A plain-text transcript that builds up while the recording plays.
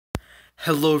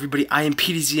Hello everybody, I am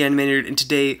PDZ Animated, and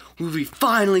today we will be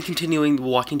finally continuing The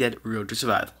Walking Dead Road to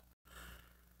Survival.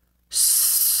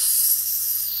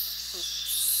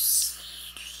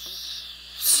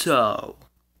 So,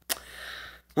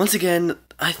 once again,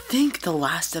 I think the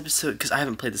last episode, because I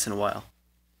haven't played this in a while,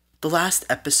 the last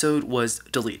episode was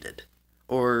deleted,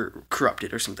 or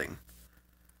corrupted or something.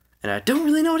 And I don't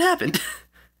really know what happened.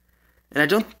 And I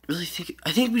don't really think,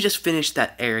 I think we just finished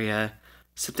that area,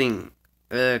 something,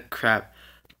 crap.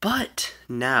 But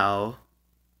now,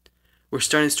 we're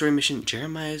starting the story mission,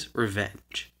 Jeremiah's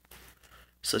Revenge.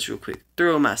 So let's real quick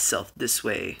throw myself this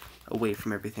way, away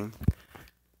from everything.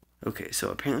 Okay,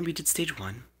 so apparently we did stage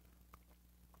 1.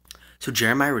 So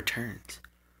Jeremiah returns.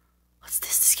 What's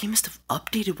this? This game must have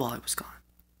updated while I was gone.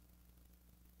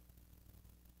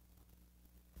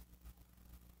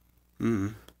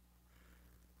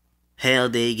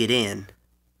 How'd they get in?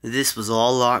 This was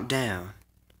all locked down.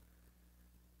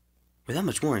 Without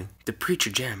much warning, the preacher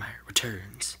Jeremiah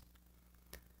returns.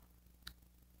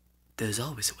 There's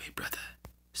always a way,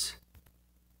 brothers.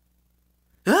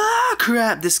 Ah,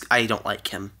 crap! I don't like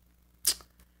him.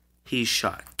 He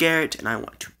shot Garrett, and I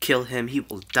want to kill him. He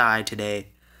will die today.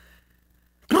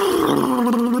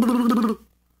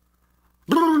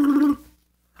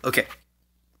 Okay.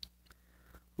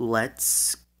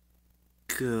 Let's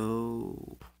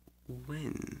go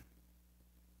win.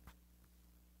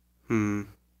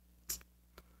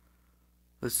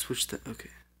 Let's switch that. Okay.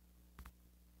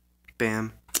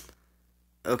 Bam.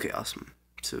 Okay, awesome.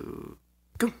 So,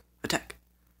 go. Attack.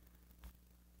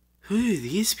 Who are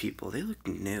these people? They look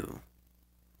new.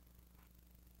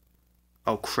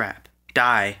 Oh, crap.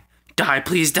 Die. Die,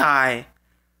 please die.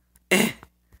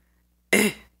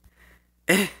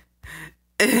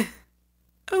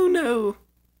 Oh, no.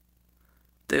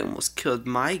 They almost killed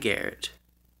my Garrett.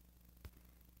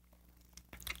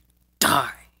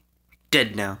 Die.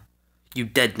 Dead now. You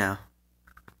dead now.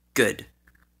 Good.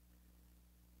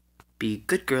 Be a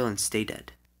good girl and stay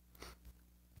dead.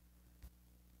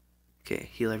 Okay,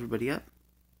 heal everybody up.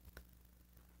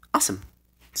 Awesome.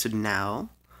 So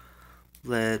now,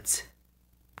 let's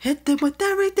hit them with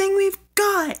everything we've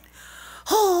got.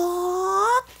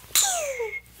 Oh,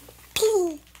 pew,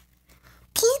 pew,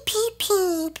 pew, pew,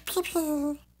 pew, pew,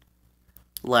 pew.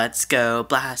 Let's go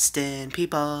blasting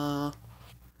people.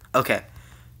 Okay.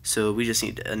 So we just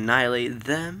need to annihilate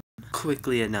them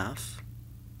quickly enough.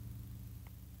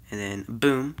 And then,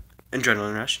 boom,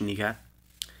 adrenaline rush, and you got...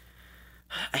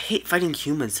 I hate fighting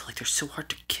humans, like they're so hard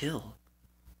to kill.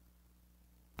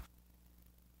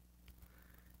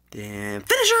 Then,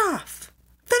 finish her off!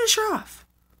 Finish her off!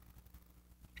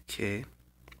 Okay.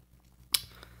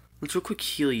 Let's real quick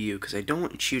heal you, because I don't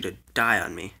want you to die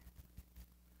on me.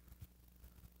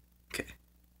 Okay.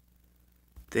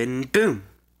 Then, boom!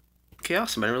 Okay,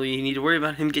 awesome. I don't really need to worry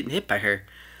about him getting hit by her.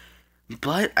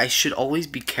 But I should always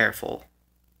be careful.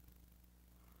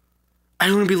 I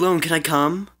don't want to be alone. Can I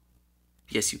come?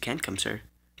 Yes, you can come, sir.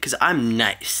 Because I'm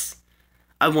nice.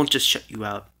 I won't just shut you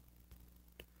out.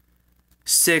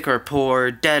 Sick or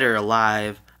poor, dead or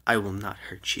alive, I will not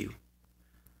hurt you.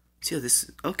 See how this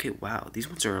is... Okay, wow. These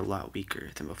ones are a lot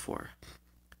weaker than before.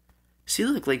 See,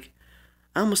 look, like,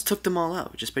 I almost took them all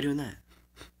out just by doing that.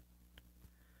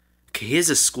 Okay, here's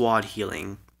a squad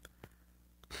healing.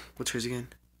 What's hers again?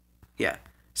 Yeah,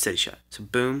 steady shot. So,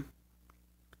 boom.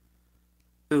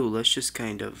 Ooh, let's just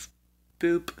kind of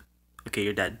boop. Okay,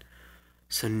 you're dead.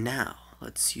 So now,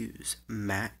 let's use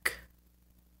Mac,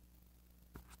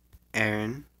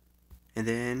 Aaron, and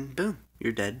then boom,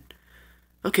 you're dead.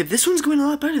 Okay, this one's going a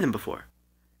lot better than before.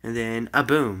 And then a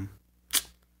boom.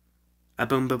 A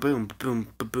boom, ba boom, ba boom,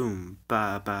 ba boom,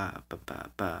 ba ba ba ba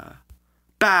ba.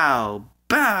 Bow,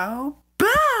 bow,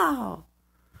 bow.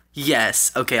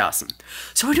 Yes, okay, awesome.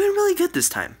 So we're doing really good this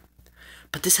time.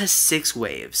 But this has 6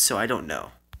 waves, so I don't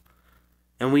know.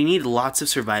 And we need lots of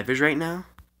survivors right now.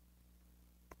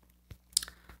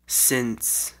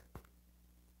 Since...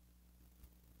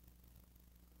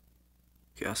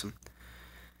 Okay, awesome.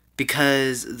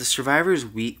 Because the survivors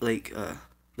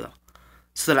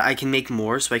so that I can make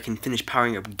more, so I can finish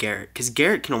powering up Garrett. Because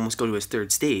Garrett can almost go to his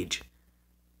 3rd stage.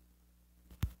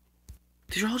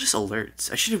 These are all just alerts.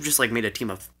 I should have just, like, made a team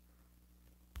of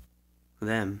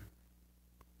them.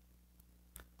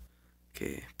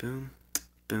 Okay, boom,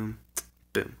 boom,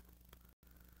 boom.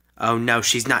 Oh no,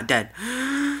 she's not dead.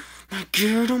 My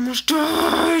Garrett almost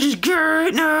died!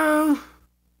 Garrett, no!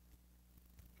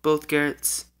 Both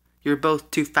Garretts, you're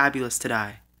both too fabulous to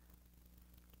die.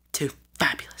 Too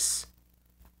fabulous.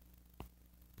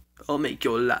 I'll make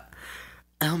your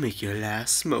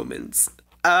last moments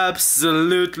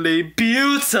absolutely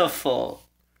beautiful.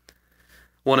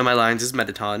 One of my lines is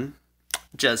Mettaton.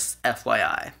 Just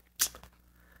FYI.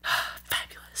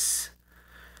 Fabulous.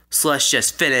 So let's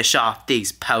just finish off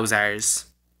these posers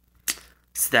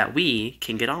so that we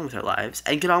can get on with our lives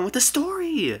and get on with the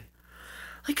story.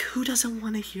 Like, who doesn't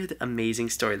want to hear the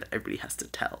amazing story that everybody has to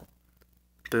tell?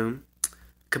 Boom.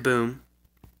 Kaboom.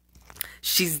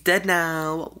 She's dead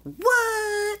now.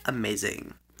 What?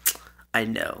 Amazing. I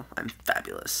know. I'm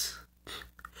fabulous.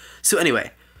 So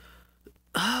anyway.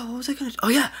 What was I gonna... Oh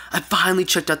yeah. I finally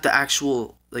checked out the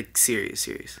actual, like,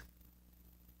 series.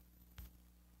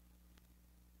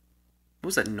 What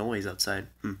was that noise outside?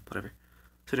 Whatever.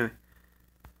 So anyway.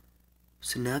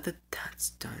 So now that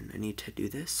that's done, I need to do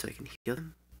this so I can heal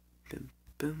them. Boom,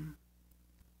 boom,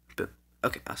 boom.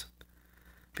 Okay, awesome.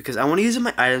 Because I want to use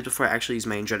my items before I actually use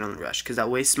my Adrenaline Rush, because that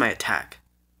wastes my attack.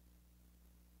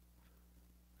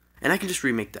 And I can just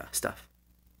remake the stuff.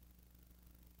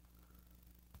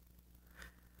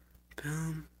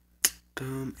 Boom,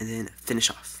 boom, and then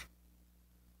finish off.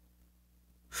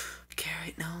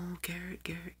 Garrett, no,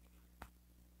 Garrett.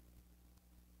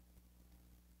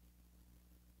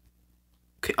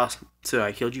 Okay, awesome. So I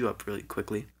healed you up really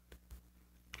quickly.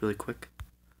 Really quick.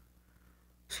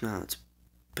 So now it's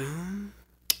boom,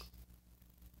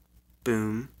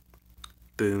 boom,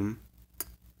 boom,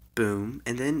 boom,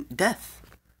 and then death.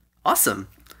 Awesome.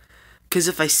 Because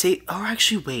if I say... Oh,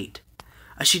 actually, wait.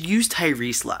 I should use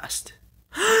Tyrese last.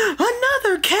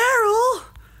 Another Carol!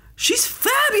 She's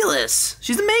fabulous!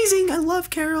 She's amazing! I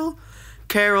love Carol.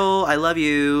 Carol, I love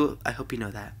you. I hope you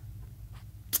know that.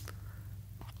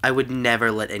 I would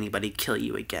never let anybody kill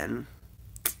you again.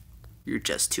 You're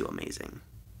just too amazing.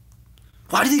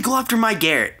 Why did they go after my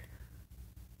Garrett?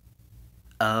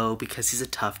 Oh, because he's a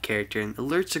tough character and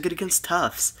alerts are good against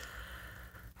toughs.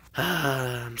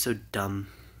 I'm so dumb.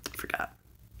 Forgot.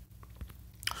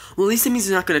 Well, at least it means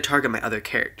they're not going to target my other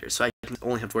characters, so I can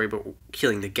only have to worry about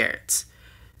killing the Garretts.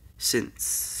 So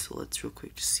let's real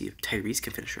quick just see if Tyrese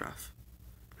can finish her off.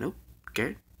 Nope.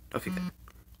 Garrett? Okay, good.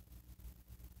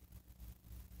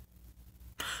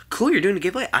 Cool, you're doing a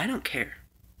giveaway? I don't care.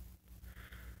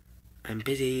 I'm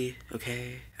busy,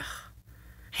 okay? Ugh.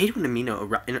 I hate when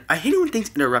I hate it when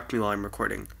things interrupt me while I'm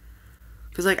recording.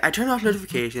 Because, like, I turn off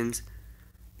notifications.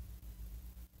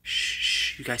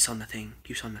 Shh, you guys saw nothing.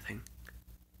 You saw nothing.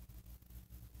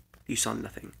 You saw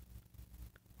nothing.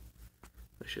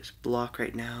 Let's just block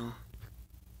right now.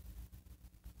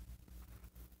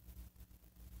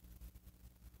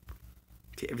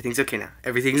 Okay, everything's okay now.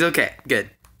 Everything's okay. Good.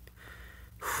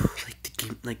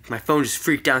 Like my phone just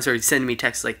freaked out and started sending me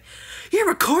texts like, "You're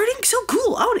recording? So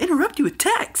cool. I want to interrupt you with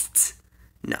texts."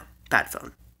 No, bad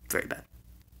phone. Very bad.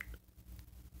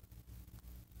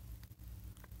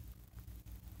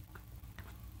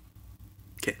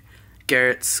 Okay,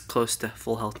 Garrett's close to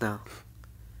full health now.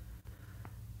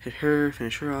 Hit her,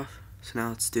 finish her off. So now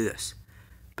let's do this.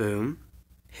 Boom,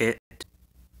 hit,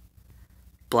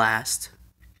 blast,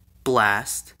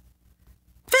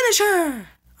 finish her!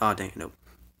 Oh, dang it, nope.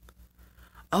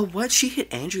 Oh, what? She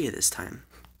hit Andrea this time.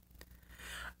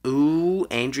 Ooh,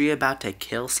 Andrea about to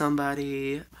kill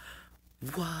somebody.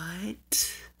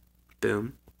 What?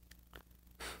 Boom.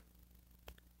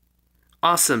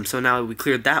 Awesome, so now we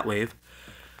cleared that wave.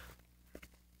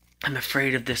 I'm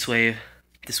afraid of this wave.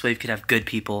 This wave could have good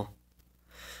people.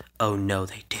 Oh no,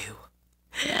 they do.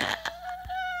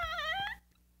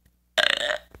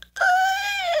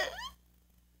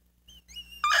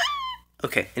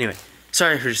 Okay, anyway.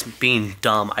 Sorry for just being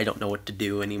dumb. I don't know what to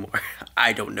do anymore.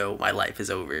 I don't know. My life is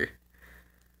over.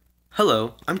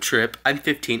 Hello, I'm Trip. I'm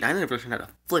 15. I never learned how to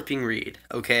flipping read,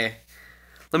 okay?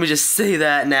 Let me just say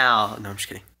that now. No, I'm just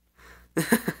kidding.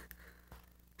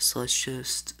 So let's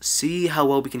just see how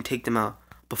well we can take them out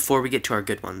before we get to our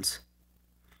good ones.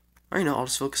 Or, you know, I'll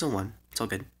just focus on one. It's all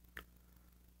good.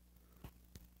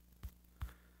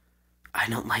 I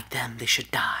don't like them. They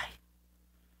should die.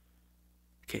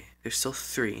 Okay, there's still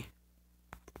 3.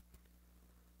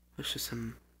 Let's just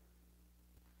some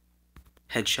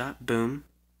headshot. Boom.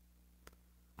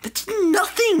 That did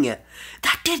nothing.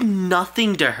 That did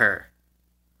nothing to her.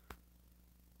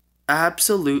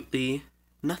 Absolutely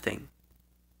nothing.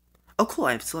 Oh, cool.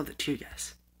 I still have the tear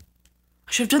gas.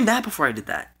 I should have done that before I did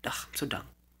that. Ugh, I'm so dumb.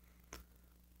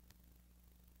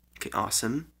 Okay,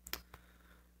 awesome.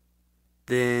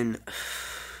 Then...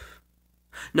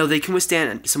 No, they can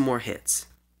withstand some more hits.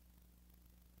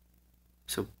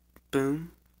 So,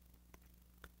 boom.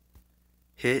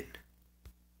 Hit.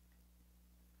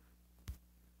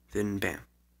 Then bam.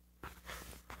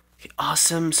 Okay,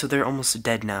 awesome. So they're almost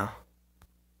dead now.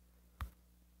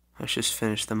 Let's just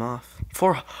finish them off.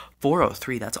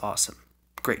 403, that's awesome.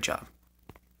 Great job.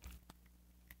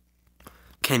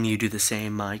 Can you do the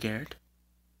same, my Garrett?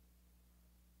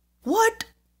 What?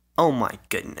 Oh my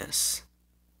goodness.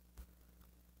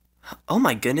 Oh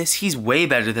my goodness, he's way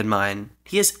better than mine.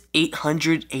 He has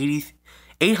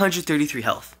 833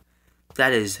 health.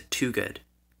 That is too good.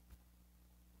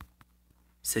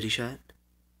 City shot.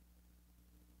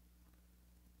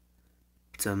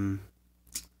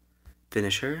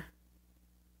 Finish her.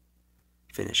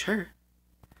 Finish her.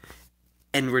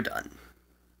 And we're done.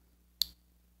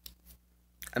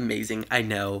 Amazing, I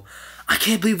know. I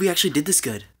can't believe we actually did this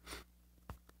good.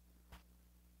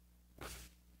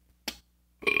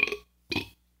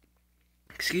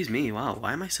 Excuse me, wow,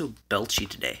 why am I so belchy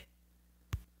today?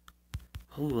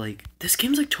 Oh, like, this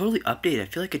game's like totally updated. I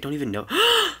feel like I don't even know.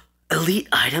 Elite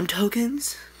item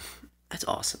tokens? That's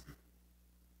awesome.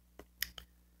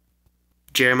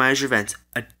 Jeremiah's Revenge.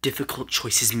 A difficult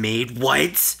choice is made.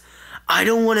 What? I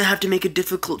don't want to have to make a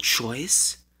difficult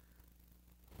choice.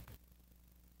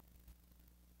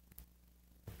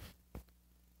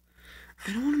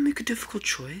 I don't want to make a difficult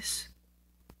choice.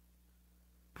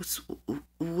 What's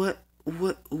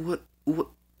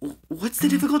the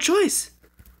difficult choice?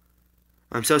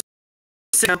 I'm so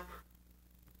sick now.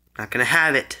 Not gonna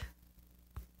have it.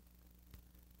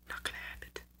 Not gonna have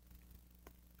it.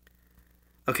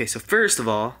 Okay, so first of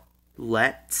all,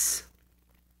 let's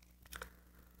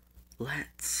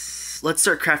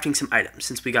start crafting some items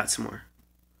since we got some more.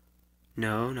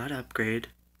 No, not upgrade.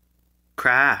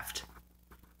 Craft.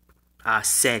 I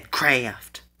said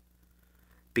craft.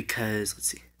 Because, let's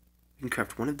see. We can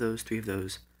craft one of those, 3 of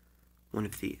those, 1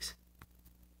 of these.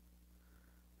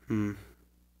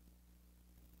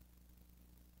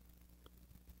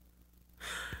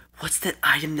 What's that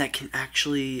item that can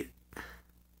actually...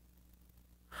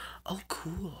 Oh,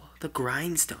 cool. The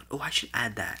grindstone. Oh, I should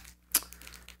add that.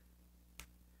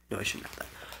 No, I shouldn't add that.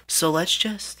 So let's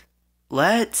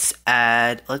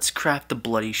craft the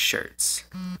bloody shirts.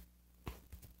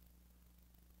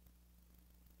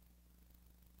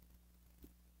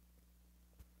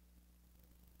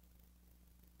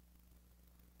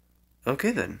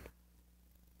 Okay, then.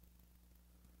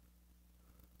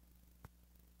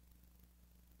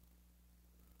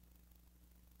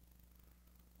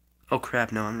 Oh,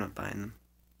 crap. No, I'm not buying them.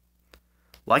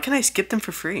 Why can I skip them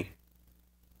for free?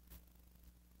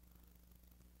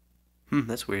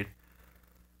 That's weird.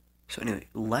 So anyway,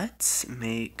 let's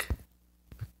make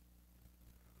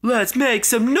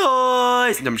some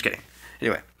noise! No, I'm just kidding.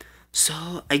 Anyway,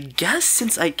 so I guess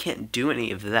since I can't do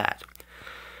any of that,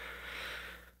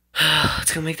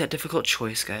 it's gonna make that difficult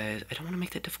choice, guys. I don't want to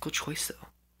make that difficult choice, though.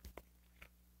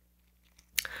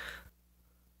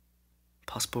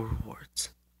 Possible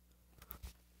rewards.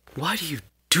 Why do you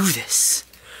do this?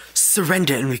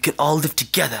 Surrender and we can all live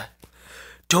together.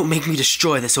 Don't make me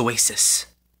destroy this oasis.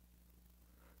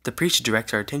 The preacher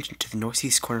directs our attention to the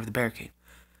northeast corner of the barricade,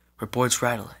 where boards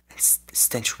rattle and the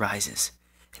stench rises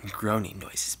and groaning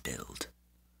noises build.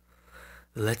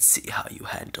 Let's see how you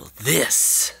handle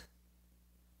this.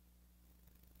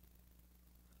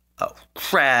 Oh,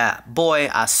 crap. Boy,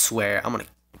 I swear,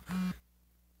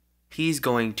 he's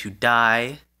going to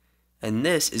die, and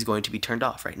this is going to be turned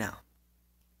off right now.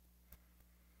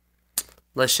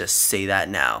 Let's just say that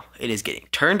now. It is getting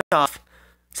turned off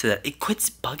so that it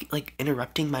quits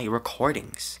interrupting my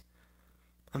recordings.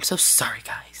 I'm so sorry,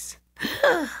 guys.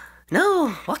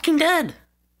 No, Walking Dead.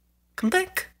 Come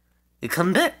back. You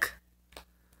come back.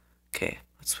 Okay,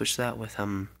 let's switch that with,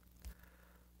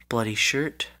 bloody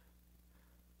shirt.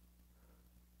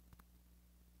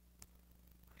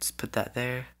 Let's put that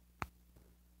there.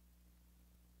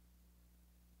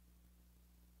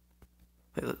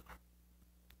 Wait, look.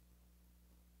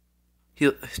 He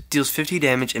deals 50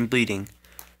 damage and bleeding.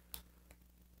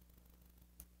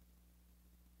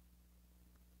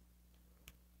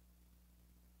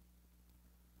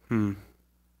 Ooh,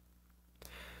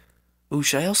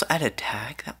 should I also add a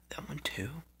tag? That one too?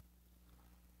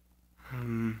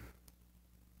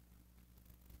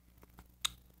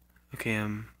 Okay,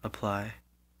 apply.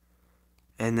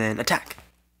 And then attack.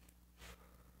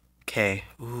 Okay,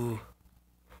 ooh.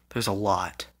 There's a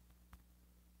lot.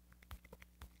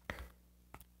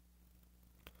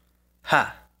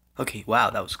 Ha! Okay, wow,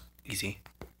 that was easy.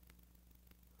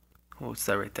 Oh, what's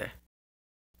that right there?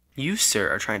 You, sir,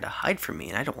 are trying to hide from me,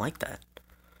 and I don't like that.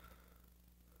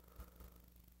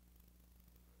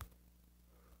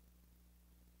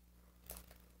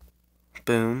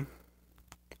 Boom.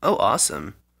 Oh,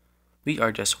 awesome. We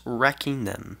are just wrecking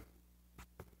them.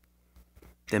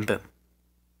 Then boom.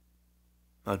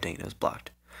 Oh, dang, it was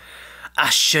blocked. I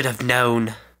should have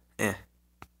known.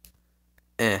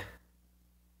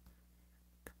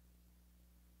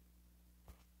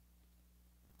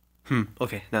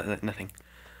 Okay, nothing.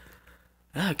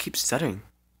 I keep stuttering.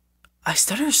 I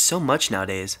stutter so much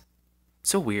nowadays.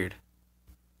 So weird.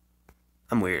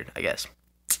 I'm weird, I guess.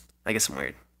 I guess I'm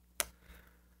weird.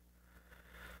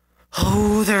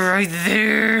 Oh, they're right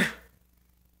there.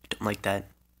 Don't like that.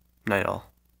 Not at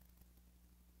all.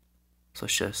 So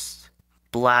let's just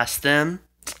blast them.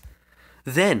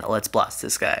 Then let's blast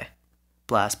this guy.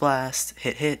 Blast, blast,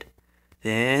 hit, hit.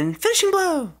 Then finishing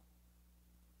blow.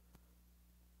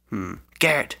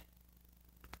 Garrett.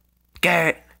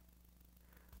 Garrett.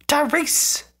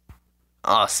 Tyrese.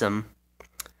 Awesome.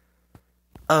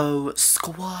 Oh,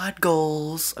 squad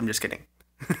goals. I'm just kidding.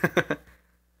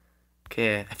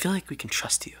 Okay, I feel like we can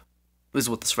trust you. This is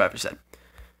what the survivor said.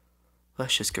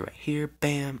 Let's just go right here.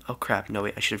 Bam. Oh, crap. No,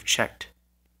 wait. I should have checked.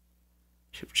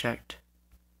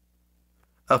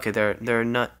 Okay, they're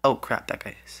not. Oh, crap. That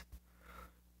guy is.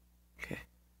 Okay.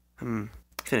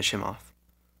 Finish him off.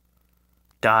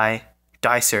 Die.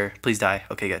 Die, sir. Please die.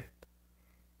 Okay, good.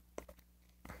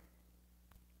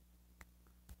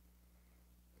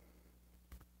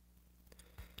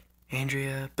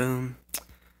 Andrea. Boom.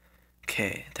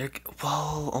 Okay.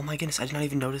 Whoa. Oh, my goodness. I did not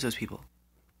even notice those people.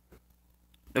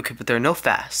 Okay, but there are no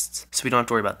fasts, so we don't have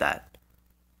to worry about that.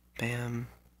 Bam.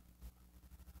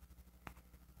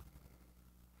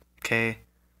 Okay.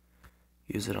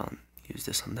 Use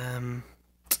this on them.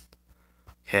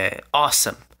 Okay,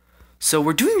 awesome. So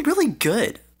we're doing really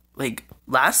good. Like,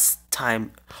 last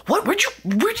time... What?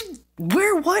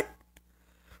 What?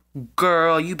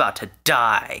 Girl, you about to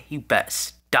die. You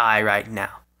best die right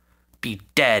now. Be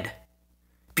dead.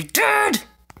 Be dead!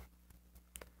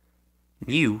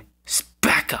 You...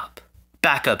 Back up.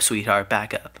 Back up, sweetheart.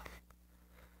 Back up.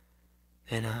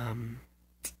 And,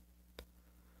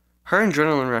 her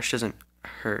adrenaline rush doesn't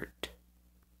hurt.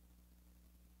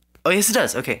 Oh, yes, it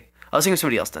does. Okay. I was thinking of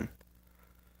somebody else then.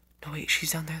 No, wait.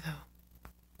 She's down there, though.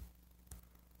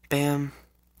 Bam.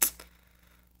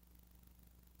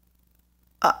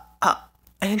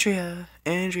 Andrea.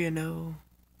 Andrea, no.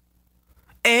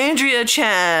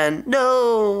 Andrea-chan!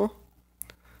 No!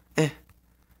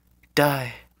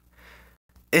 Die.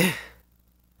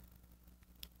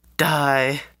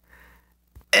 Die.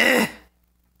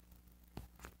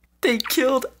 They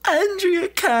killed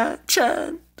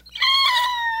Andrea-chan.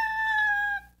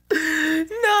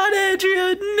 Not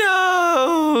Andrea,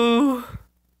 no!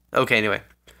 Okay, anyway.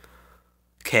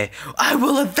 Okay, I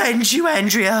will avenge you,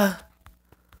 Andrea!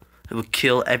 I will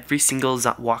kill every single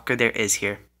walker there is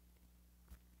here.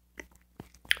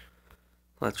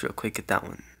 Let's real quick get that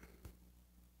one.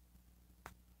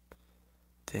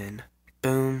 Then,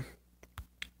 boom.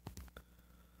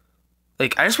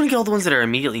 Like, I just want to get all the ones that are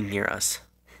immediately near us.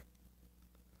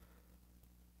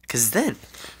 Because then,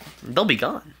 they'll be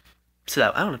gone. So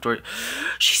that I don't have to worry.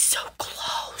 She's so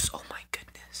close. Oh my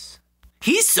goodness.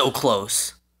 He's so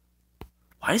close.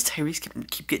 Why does Tyrese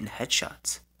keep getting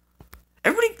headshots?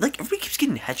 Everybody keeps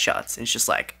getting headshots. And it's just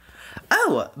like,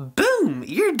 oh, boom,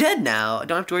 you're dead now. I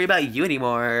don't have to worry about you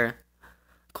anymore.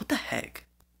 What the heck?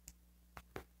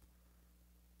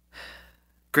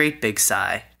 Great big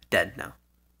sigh. Dead now.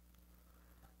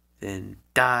 Then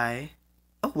die.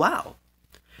 Oh wow.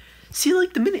 See,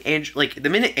 like the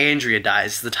minute Andrea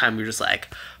dies is the time we're just like,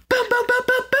 boom, boom, boom,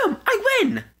 boom, boom. I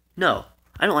win. No,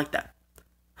 I don't like that.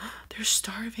 They're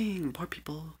starving. Poor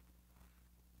people.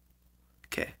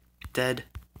 Okay, dead.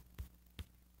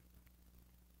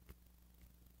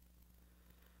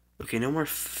 Okay, no more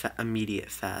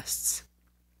immediate fasts.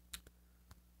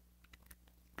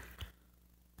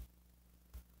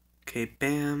 Okay,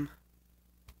 bam.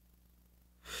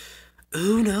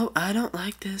 Ooh, no, I don't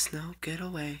like this. No, get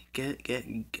away. Get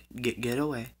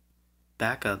away.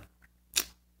 Back up.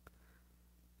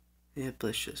 Yep,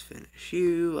 let's just finish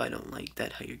you. I don't like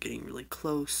that, how you're getting really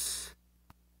close.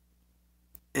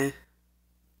 You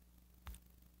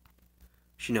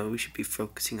know, we should be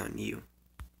focusing on you.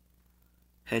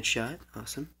 Headshot,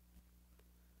 awesome.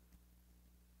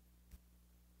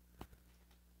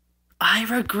 I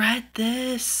regret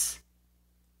this.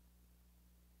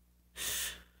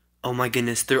 Oh my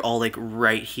goodness, they're all like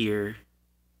right here.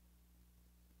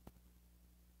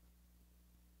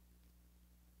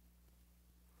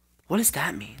 What does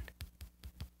that mean?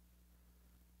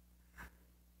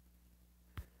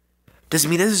 Does it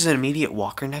mean there's an immediate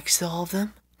walker next to all of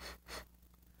them?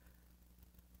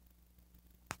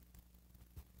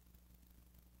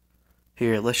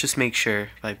 Here, let's just make sure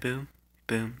by boom,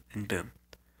 boom, and boom.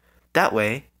 That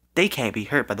way, they can't be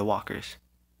hurt by the walkers.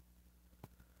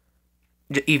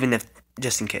 Even if,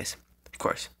 just in case, of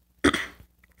course. Then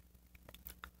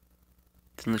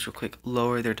let's real quick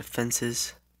lower their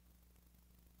defenses.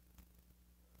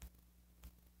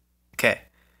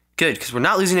 Good, because we're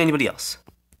not losing anybody else.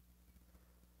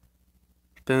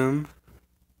 Boom.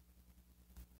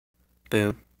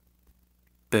 Boom.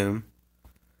 Boom.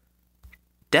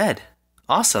 Dead.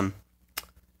 Awesome.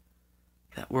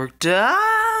 That worked.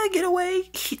 Get away.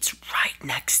 It's right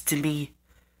next to me.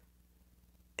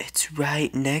 It's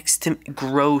right next to me.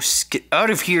 Gross. Get out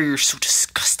of here. You're so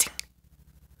disgusting.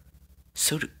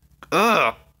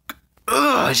 Ugh.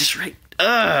 Just right.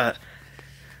 Right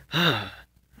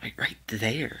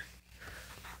there.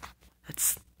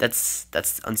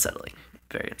 That's unsettling.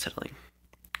 Very unsettling.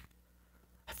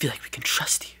 I feel like we can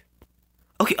trust you.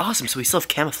 Okay, awesome. So we still have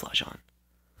camouflage on.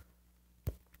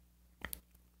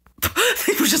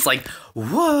 They were just like,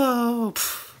 whoa.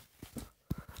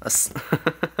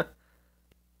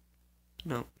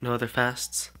 No other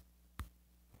fasts.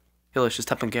 Yo, let's just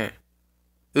tap and get.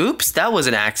 Oops, that was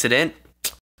an accident.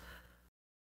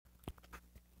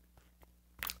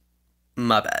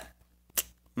 My bad.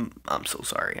 I'm so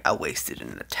sorry. I wasted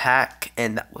an attack,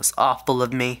 and that was awful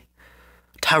of me.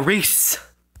 Tyrese,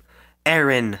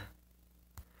 Aaron,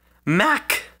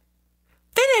 Mac,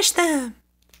 finish them.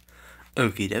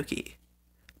 Okie dokie.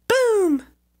 Boom.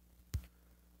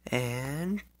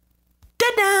 And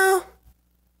dead now.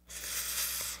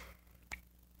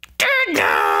 Dead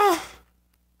now.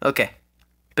 Okay.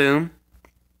 Boom.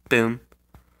 Boom.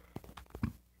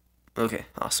 Okay,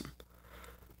 awesome.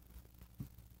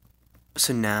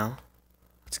 So now,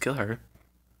 let's kill her.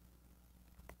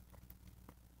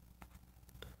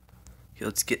 Okay,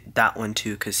 let's get that one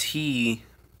too, because he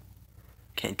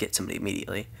can't get somebody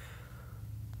immediately.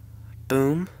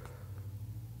 Boom.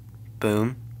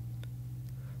 Boom.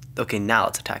 Okay, now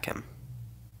let's attack him.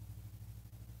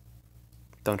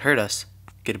 Don't hurt us.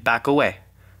 Get it back away.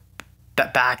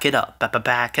 Back it up.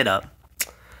 Back it up.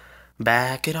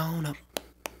 Back it on up.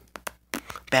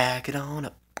 Back it on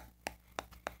up.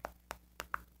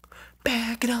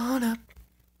 Back it on up.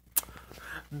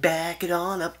 Back it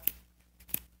on up.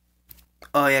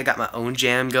 Oh yeah, I got my own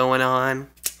jam going on.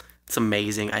 It's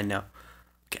amazing, I know.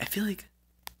 Okay, I feel like...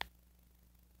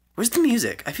 Where's the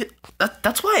music? I feel...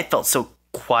 That's why it felt so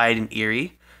quiet and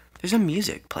eerie. There's no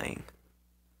music playing.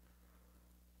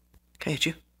 Can I hit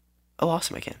you? Oh,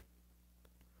 awesome, I can.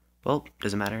 Well,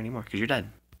 doesn't matter anymore, because you're dead.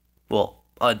 Well,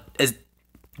 as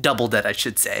double dead, I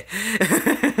should say.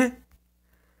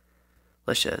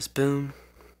 Let's just boom.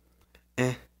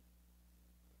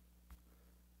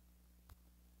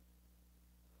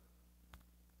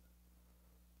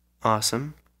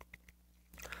 Awesome.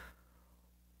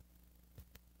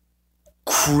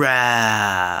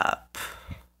 Crap.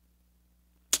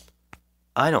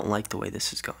 I don't like the way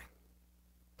this is going.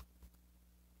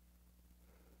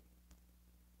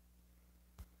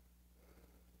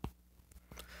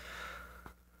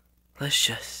 Let's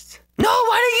just... No,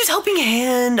 why did I use helping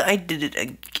hand? I did it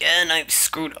again. I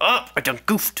screwed up. I done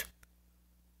goofed.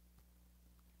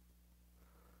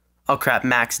 Oh crap,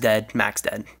 Mac's dead. Mac's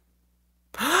dead.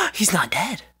 He's not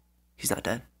dead. He's not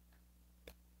dead.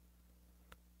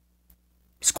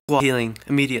 Squad healing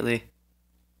immediately.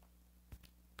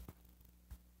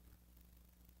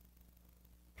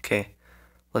 Okay,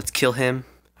 let's kill him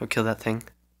or kill that thing.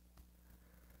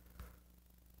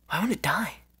 Why won't it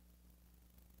die?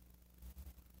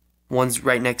 One's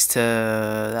right next to...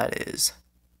 That is...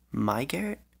 My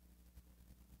Garrett?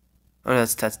 Oh, no,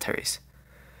 that's Tyrese.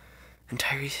 And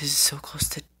Tyrese is so close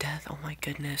to death. Oh my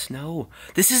goodness, no.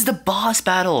 This is the boss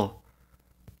battle.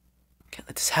 Can't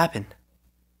let this happen.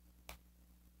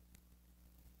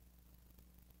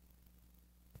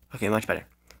 Okay, much better.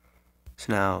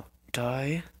 So now,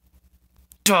 die.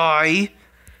 Die.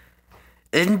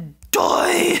 And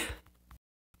die.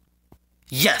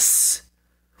 Yes.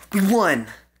 We won.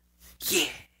 Yeah.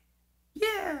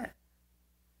 Yeah.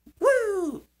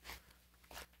 Woo.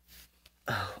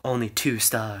 Oh, only 2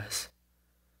 stars.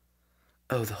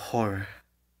 Oh, the horror.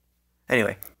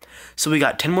 Anyway, so we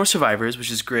got 10 more survivors,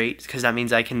 which is great, because that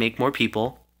means I can make more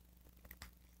people.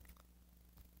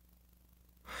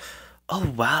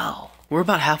 Oh, wow. We're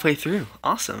about halfway through.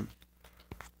 Awesome.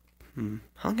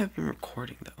 How long have I been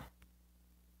recording, though?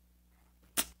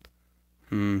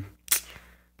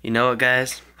 You know what,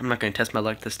 guys? I'm not going to test my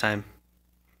luck this time.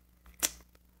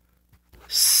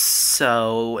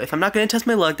 So, if I'm not going to test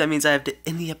my luck, that means I have to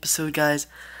end the episode, guys.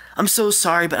 I'm so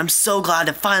sorry, but I'm so glad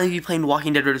to finally be playing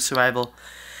Walking Dead Road to Survival.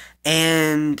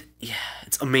 And, yeah,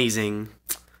 it's amazing.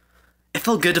 It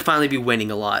felt good to finally be winning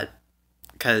a lot.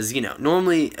 Because, you know,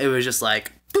 normally it was just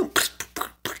like, boom,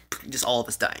 just all of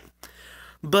us dying.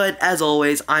 But, as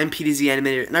always, I'm PDZ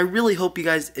Animator, and I really hope you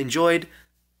guys enjoyed.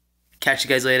 Catch you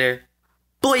guys later.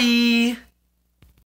 Bye!